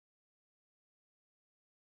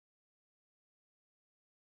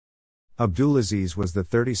Abdulaziz was the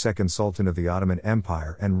 32nd Sultan of the Ottoman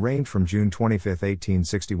Empire and reigned from June 25,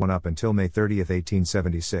 1861 up until May 30,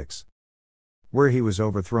 1876, where he was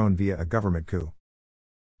overthrown via a government coup.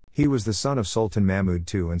 He was the son of Sultan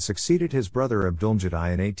Mahmud II and succeeded his brother Abdulmejid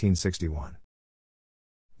I in 1861.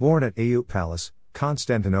 Born at Eyüp Palace,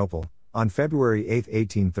 Constantinople, on February 8,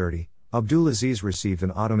 1830, Abdulaziz received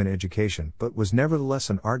an Ottoman education but was nevertheless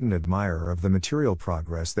an ardent admirer of the material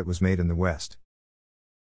progress that was made in the West.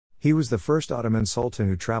 He was the first Ottoman Sultan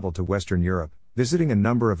who traveled to Western Europe, visiting a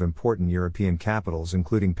number of important European capitals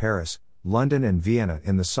including Paris, London and Vienna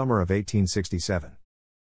in the summer of 1867.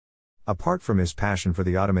 Apart from his passion for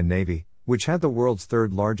the Ottoman Navy, which had the world's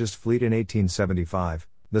third largest fleet in 1875,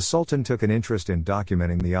 the Sultan took an interest in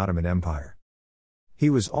documenting the Ottoman Empire. He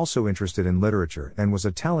was also interested in literature and was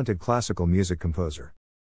a talented classical music composer.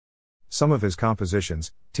 Some of his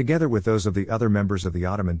compositions, together with those of the other members of the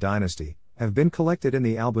Ottoman dynasty, have been collected in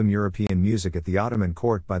the album European Music at the Ottoman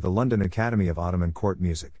Court by the London Academy of Ottoman Court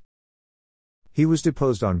Music. He was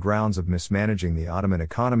deposed on grounds of mismanaging the Ottoman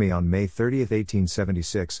economy on May 30,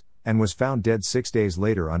 1876, and was found dead 6 days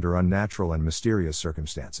later under unnatural and mysterious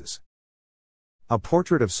circumstances. A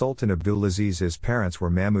portrait of Sultan Abdulaziz's parents were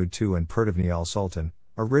Mahmud II and Pertivni Sultan,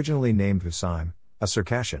 originally named Husayn, a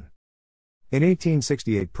Circassian. In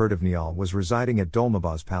 1868 Pertivni was residing at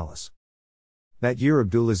Dolmabahce Palace. That year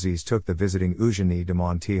Abdulaziz took the visiting Eugénie de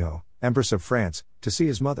Montijo, Empress of France, to see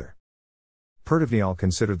his mother. Pertivni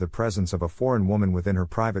considered the presence of a foreign woman within her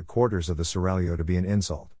private quarters of the Seraglio to be an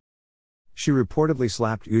insult. She reportedly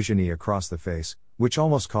slapped Eugénie across the face, which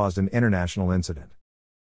almost caused an international incident.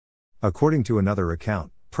 According to another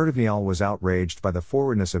account, Pertivni was outraged by the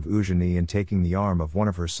forwardness of Eugénie in taking the arm of one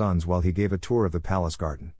of her sons while he gave a tour of the palace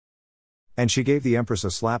garden. And she gave the Empress a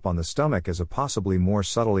slap on the stomach as a possibly more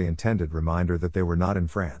subtly intended reminder that they were not in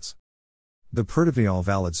France. The Pertivni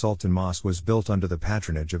Valid Sultan Mosque was built under the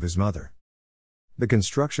patronage of his mother. The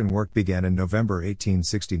construction work began in November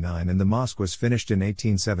 1869 and the mosque was finished in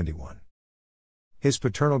 1871. His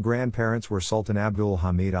paternal grandparents were Sultan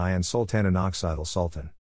Abdülhamid I and Sultana Noxidal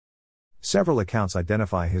Sultan. Several accounts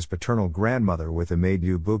identify his paternal grandmother with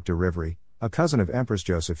Amadou Bouk de Rivry, a cousin of Empress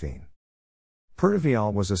Josephine.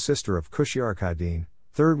 Pertivni was a sister of Kushyar Khaddin,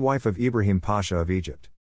 third wife of Ibrahim Pasha of Egypt.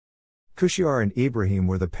 Kushyar and Ibrahim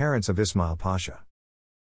were the parents of Ismail Pasha.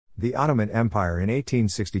 The Ottoman Empire in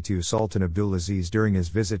 1862 Sultan Abdulaziz during his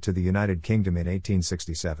visit to the United Kingdom in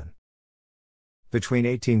 1867. Between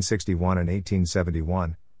 1861 and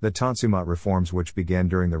 1871, the Tanzimat reforms which began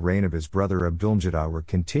during the reign of his brother Abdulmejid I were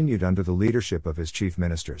continued under the leadership of his chief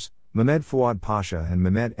ministers, Mehmed Fuad Pasha and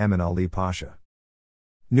Mehmed Emin Ali Pasha.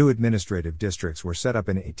 New administrative districts were set up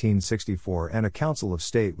in 1864 and a Council of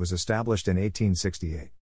State was established in 1868.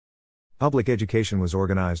 Public education was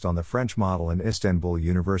organized on the French model and Istanbul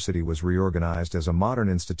University was reorganized as a modern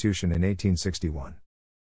institution in 1861.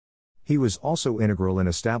 He was also integral in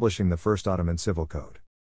establishing the first Ottoman civil code.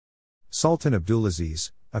 Sultan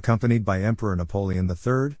Abdulaziz, accompanied by Emperor Napoleon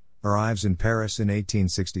III, arrives in Paris in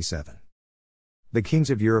 1867. The kings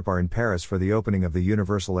of Europe are in Paris for the opening of the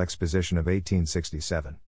Universal Exposition of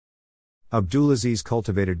 1867. Abdulaziz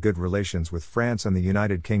cultivated good relations with France and the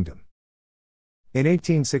United Kingdom. In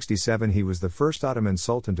 1867 he was the first Ottoman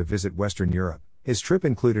Sultan to visit Western Europe. His trip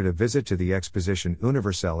included a visit to the Exposition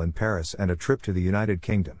Universelle in Paris and a trip to the United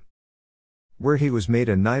Kingdom, where he was made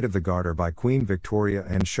a Knight of the Garter by Queen Victoria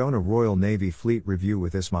and shown a Royal Navy Fleet Review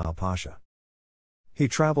with Ismail Pasha. He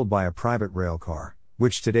traveled by a private rail car,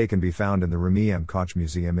 which today can be found in the Rumi Koç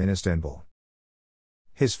Museum in Istanbul.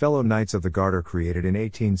 His fellow Knights of the Garter created in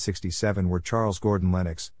 1867 were Charles Gordon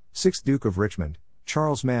Lennox, 6th Duke of Richmond,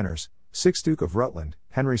 Charles Manners, 6th Duke of Rutland,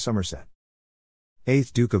 Henry Somerset,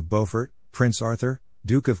 8th Duke of Beaufort, Prince Arthur,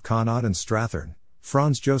 Duke of Connaught and Strathern,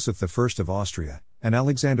 Franz Joseph I of Austria, and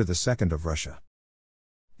Alexander II of Russia.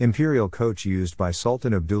 Imperial coach used by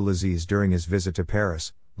Sultan Abdulaziz during his visit to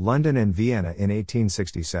Paris, London and Vienna in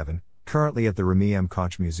 1867, currently at the Rumi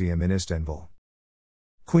Koç Museum in Istanbul.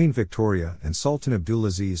 Queen Victoria and Sultan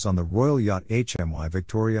Abdulaziz on the royal yacht HMY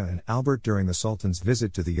Victoria and Albert during the Sultan's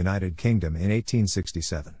visit to the United Kingdom in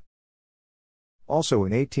 1867. Also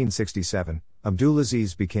in 1867,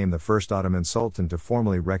 Abdulaziz became the first Ottoman Sultan to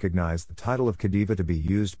formally recognize the title of Khedive to be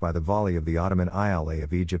used by the Vali of the Ottoman Ile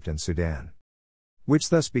of Egypt and Sudan, which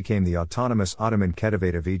thus became the autonomous Ottoman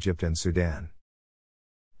Khedivate of Egypt and Sudan.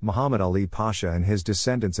 Muhammad Ali Pasha and his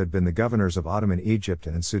descendants had been the governors of Ottoman Egypt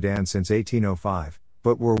and Sudan since 1805,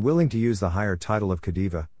 but were willing to use the higher title of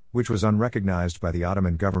Khedive, which was unrecognized by the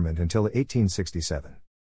Ottoman government until 1867.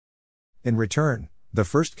 In return, the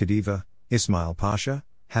first Khedive, Ismail Pasha,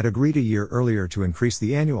 had agreed a year earlier to increase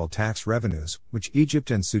the annual tax revenues, which Egypt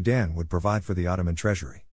and Sudan would provide for the Ottoman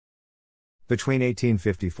treasury. Between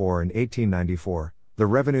 1854 and 1894, the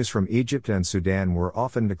revenues from Egypt and Sudan were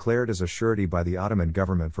often declared as a surety by the Ottoman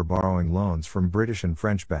government for borrowing loans from British and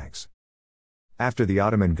French banks. After the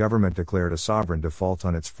Ottoman government declared a sovereign default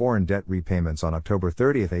on its foreign debt repayments on October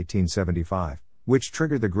 30, 1875, which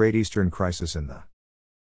triggered the Great Eastern Crisis in the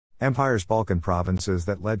Empire's Balkan provinces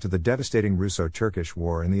that led to the devastating Russo-Turkish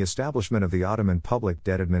War and the establishment of the Ottoman Public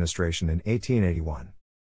Debt Administration in 1881.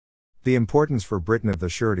 The importance for Britain of the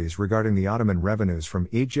sureties regarding the Ottoman revenues from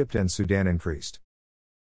Egypt and Sudan increased.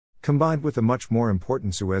 Combined with the much more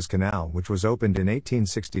important Suez Canal, which was opened in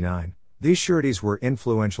 1869, these sureties were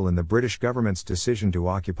influential in the British government's decision to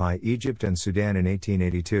occupy Egypt and Sudan in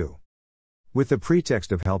 1882. With the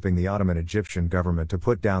pretext of helping the Ottoman Egyptian government to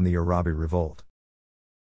put down the Arabi Revolt.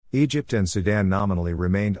 Egypt and Sudan nominally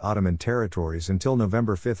remained Ottoman territories until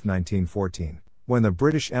November 5, 1914, when the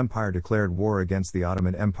British Empire declared war against the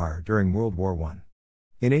Ottoman Empire during World War I.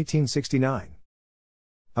 In 1869,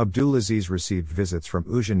 Abdulaziz received visits from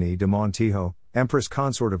Eugénie de Montijo, Empress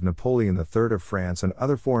Consort of Napoleon III of France and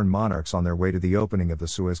other foreign monarchs on their way to the opening of the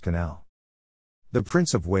Suez Canal. The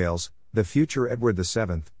Prince of Wales, the future Edward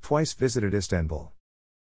VII, twice visited Istanbul.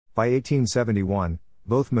 By 1871,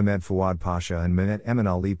 both Mehmed Fuad Pasha and Mehmet Emin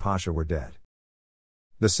Ali Pasha were dead.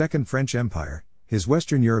 The Second French Empire, his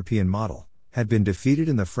Western European model, had been defeated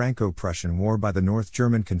in the Franco-Prussian War by the North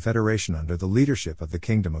German Confederation under the leadership of the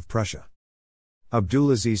Kingdom of Prussia.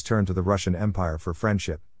 Abdulaziz turned to the Russian Empire for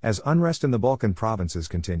friendship, as unrest in the Balkan provinces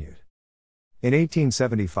continued. In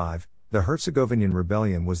 1875, the Herzegovinian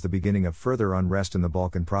Rebellion was the beginning of further unrest in the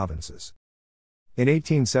Balkan provinces. In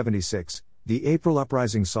 1876, the April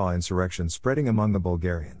Uprising saw insurrection spreading among the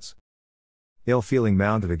Bulgarians. Ill-feeling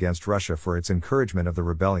mounted against Russia for its encouragement of the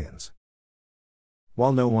rebellions.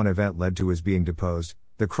 While no one event led to his being deposed,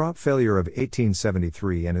 the crop failure of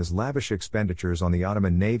 1873 and his lavish expenditures on the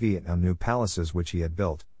Ottoman navy and on new palaces which he had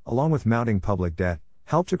built, along with mounting public debt,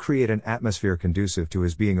 helped to create an atmosphere conducive to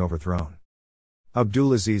his being overthrown.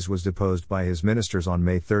 Abdulaziz was deposed by his ministers on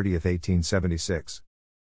May 30, 1876.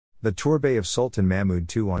 The tourbay of Sultan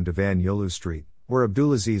Mahmud II on Divan Yolu Street, where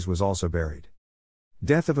Abdulaziz was also buried.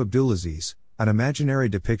 Death of Abdulaziz, an imaginary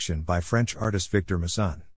depiction by French artist Victor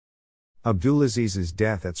Masson. Abdulaziz's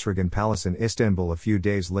death at Eyüp Palace in Istanbul a few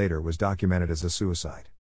days later was documented as a suicide.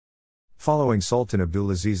 Following Sultan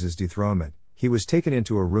Abdulaziz's dethronement, he was taken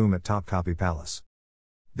into a room at Topkapi Palace.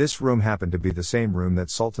 This room happened to be the same room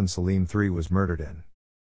that Sultan Selim III was murdered in.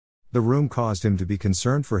 The room caused him to be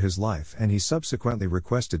concerned for his life and he subsequently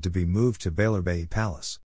requested to be moved to Beylerbeyi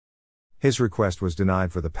Palace. His request was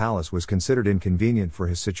denied for the palace was considered inconvenient for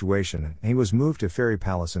his situation and he was moved to Fairy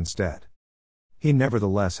Palace instead. He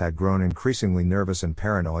nevertheless had grown increasingly nervous and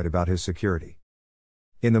paranoid about his security.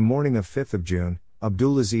 In the morning of 5 June,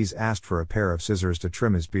 Abdulaziz asked for a pair of scissors to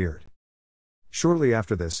trim his beard. Shortly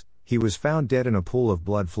after this, he was found dead in a pool of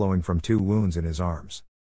blood flowing from 2 wounds in his arms.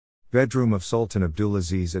 Bedroom of Sultan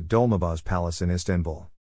Abdulaziz at Dolmabahce Palace in Istanbul.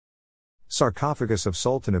 Sarcophagus of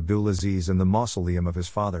Sultan Abdulaziz and the mausoleum of his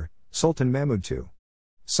father, Sultan Mahmud II.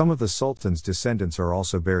 Some of the Sultan's descendants are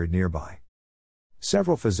also buried nearby.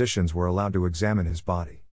 Several physicians were allowed to examine his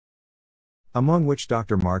body, among which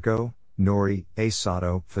Dr. Marco Nori A.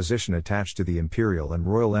 Sato, physician attached to the Imperial and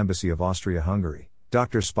Royal Embassy of Austria-Hungary,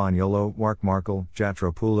 Dr. Spaniolo Mark Markel,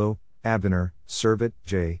 Jatropoulou, Abdener, Servet,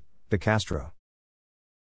 J. De Castro,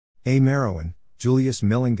 A. Marowan, Julius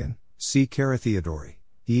Millingen, C. Cara Theodori,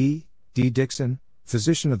 E. D. Dixon,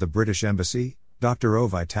 physician of the British Embassy, Dr. O.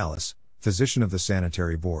 Vitalis, physician of the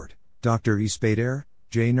Sanitary Board, Dr. E. Spader,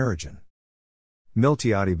 J. Nurijan.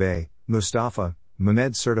 Miltiadi Bey, Mustafa,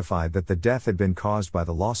 Mehmed certified that the death had been caused by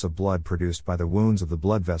the loss of blood produced by the wounds of the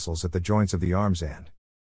blood vessels at the joints of the arms and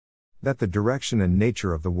that the direction and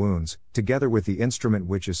nature of the wounds, together with the instrument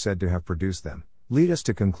which is said to have produced them, lead us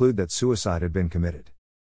to conclude that suicide had been committed.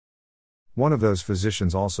 One of those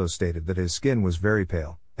physicians also stated that his skin was very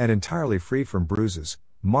pale, and entirely free from bruises,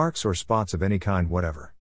 marks or spots of any kind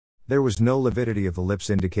whatever. There was no lividity of the lips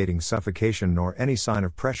indicating suffocation nor any sign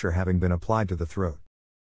of pressure having been applied to the throat.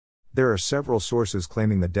 There are several sources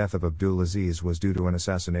claiming the death of Abdulaziz was due to an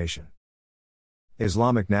assassination.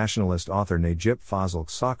 Islamic nationalist author Najib Fazl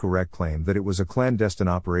Sakurek claimed that it was a clandestine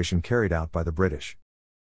operation carried out by the British.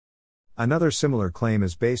 Another similar claim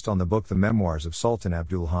is based on the book The Memoirs of Sultan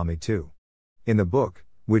Abdülhamid II. In the book,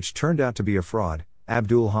 which turned out to be a fraud,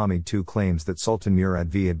 Abdülhamid II claims that Sultan Murad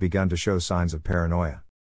V had begun to show signs of paranoia,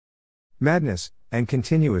 madness, and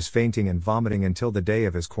continuous fainting and vomiting until the day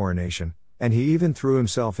of his coronation, and he even threw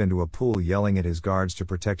himself into a pool yelling at his guards to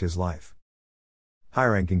protect his life.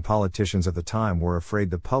 High-ranking politicians of the time were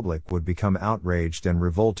afraid the public would become outraged and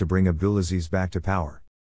revolt to bring Abdulaziz back to power.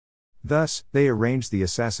 Thus, they arranged the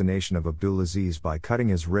assassination of Abdulaziz by cutting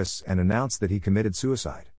his wrists and announced that he committed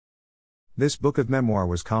suicide. This book of memoir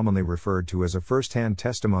was commonly referred to as a first-hand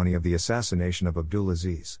testimony of the assassination of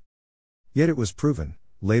Abdulaziz. Yet it was proven,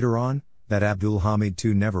 later on, that Abdülhamid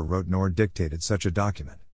II never wrote nor dictated such a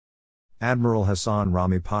document. Admiral Hassan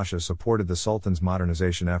Rami Pasha supported the Sultan's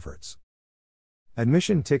modernization efforts.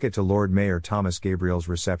 Admission ticket to Lord Mayor Thomas Gabriel's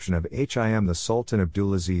reception of Him the Sultan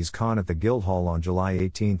Abdulaziz Khan at the Guildhall on July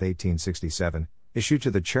 18, 1867, issued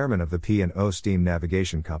to the chairman of the P&O Steam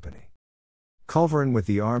Navigation Company. Culverin with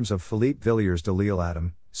the arms of Philippe Villiers de l'Isle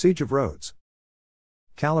Adam, Siege of Rhodes.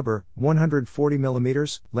 Caliber, 140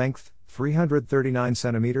 mm, length, 339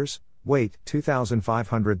 cm, weight,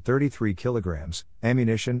 2,533 kg,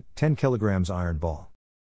 ammunition, 10 kg iron ball.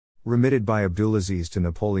 Remitted by Abdulaziz to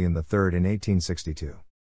Napoleon III in 1862.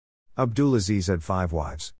 Abdulaziz had 5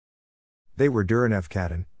 wives. They were Duranef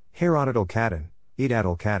Kadın, Hayranadil Kadın,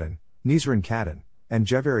 Idadil Kadın, Nizrin Kadın, and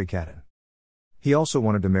Jeveri Kadın. He also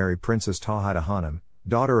wanted to marry Princess Tahida Hanım,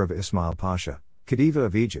 daughter of Ismail Pasha, Khedive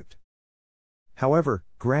of Egypt. However,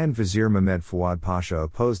 Grand Vizier Mehmed Fuad Pasha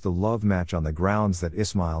opposed the love match on the grounds that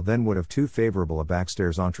Ismail then would have too favorable a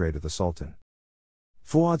backstairs entree to the Sultan.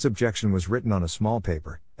 Fuad's objection was written on a small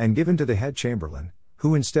paper, and given to the head chamberlain,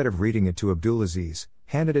 who instead of reading it to Abdulaziz,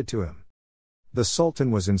 handed it to him. The Sultan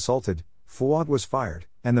was insulted, Fuad was fired,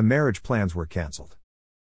 and the marriage plans were cancelled.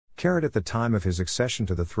 At the time of his accession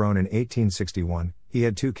to the throne in 1861, he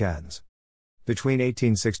had 2 cadens. Between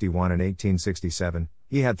 1861 and 1867,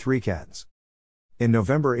 he had 3 cadens. In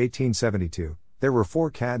November 1872, there were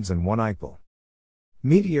 4 cadens and 1 iqbal.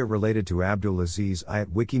 Media related to Abdulaziz I at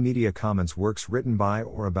Wikimedia Commons. Works written by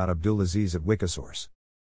or about Abdulaziz at Wikisource.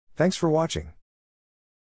 Thanks for watching.